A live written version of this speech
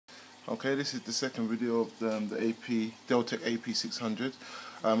Okay, this is the second video of the Deltec Ap600.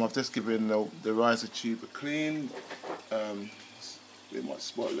 I've just given the riser tube a clean, pretty much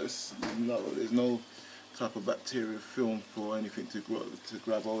spotless. There's no type of bacteria, film for anything to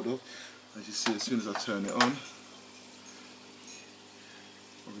grab hold of. As you see, as soon as I turn it on,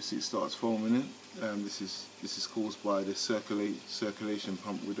 obviously it starts foaming in. This is caused by the circulation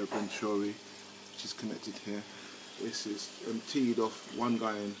pump with the venturi, which is connected here. This is teed off one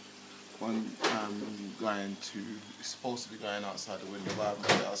going to, it's supposed to be going outside the window, but I haven't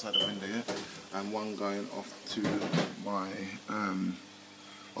got it outside the window yet, and one going off to my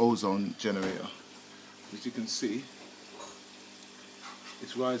ozone generator. As you can see,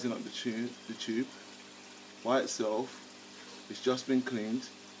 it's rising up the tube by itself. It's just been cleaned.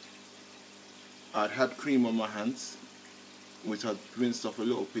 I'd had cream on my hands, which I'd rinsed off a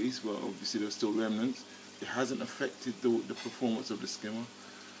little piece, but obviously there's still remnants. It hasn't affected the performance of the skimmer.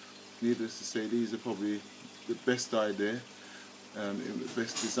 Needless to say, these are probably the best idea, the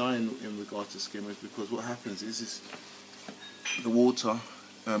best design in regard to skimmers, because what happens is the water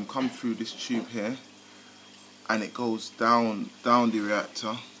comes through this tube here, and it goes down the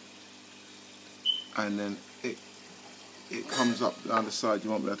reactor, and then it comes up down the side. You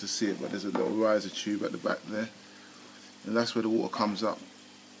won't be able to see it, but there's a little riser tube at the back there, and that's where the water comes up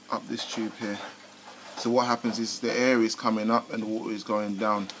this tube here. So what happens is the air is coming up and the water is going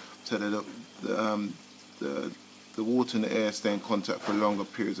down, so that the water and the air stay in contact for longer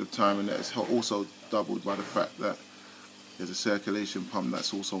periods of time, and that is also doubled by the fact that there's a circulation pump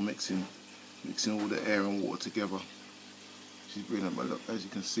that's also mixing all the air and water together. She's brilliant, but look, as you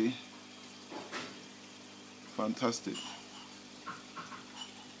can see, fantastic.